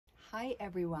Hi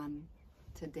everyone!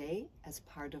 Today, as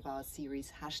part of our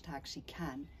series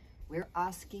 #SheCan, we're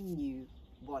asking you,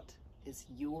 what is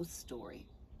your story?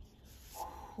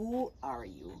 Who are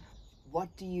you?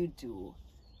 What do you do?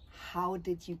 How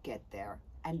did you get there?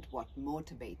 And what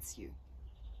motivates you?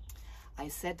 I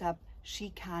set up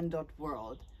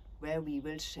shecan.world where we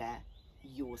will share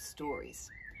your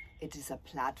stories. It is a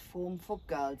platform for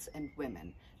girls and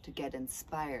women to get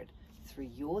inspired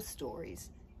through your stories,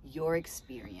 your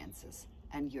experiences,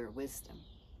 and your wisdom.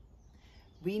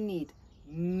 We need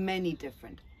many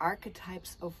different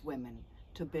archetypes of women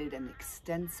to build an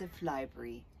extensive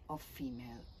library of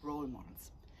female role models.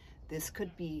 This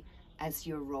could be as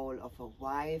your role of a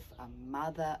wife, a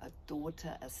mother, a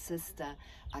daughter, a sister,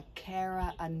 a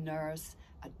carer, a nurse,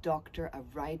 a doctor, a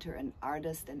writer, an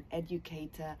artist, an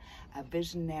educator, a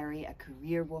visionary, a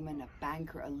career woman, a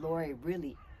banker, a lawyer.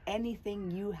 Really, anything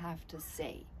you have to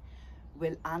say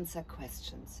will answer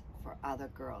questions for other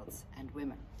girls and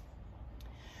women.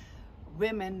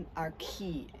 Women are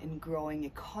key in growing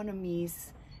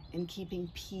economies, in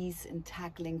keeping peace, in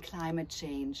tackling climate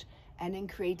change, and in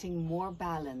creating more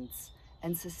balance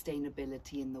and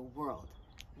sustainability in the world.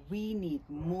 We need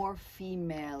more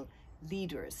female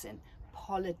leaders in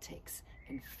politics,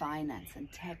 in finance, in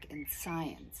tech, in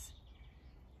science,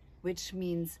 which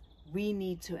means we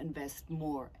need to invest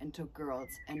more into girls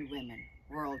and women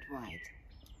worldwide.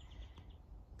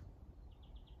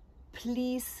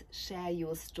 Please share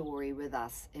your story with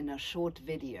us in a short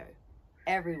video.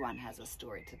 Everyone has a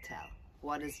story to tell.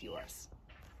 What is yours?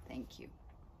 Thank you.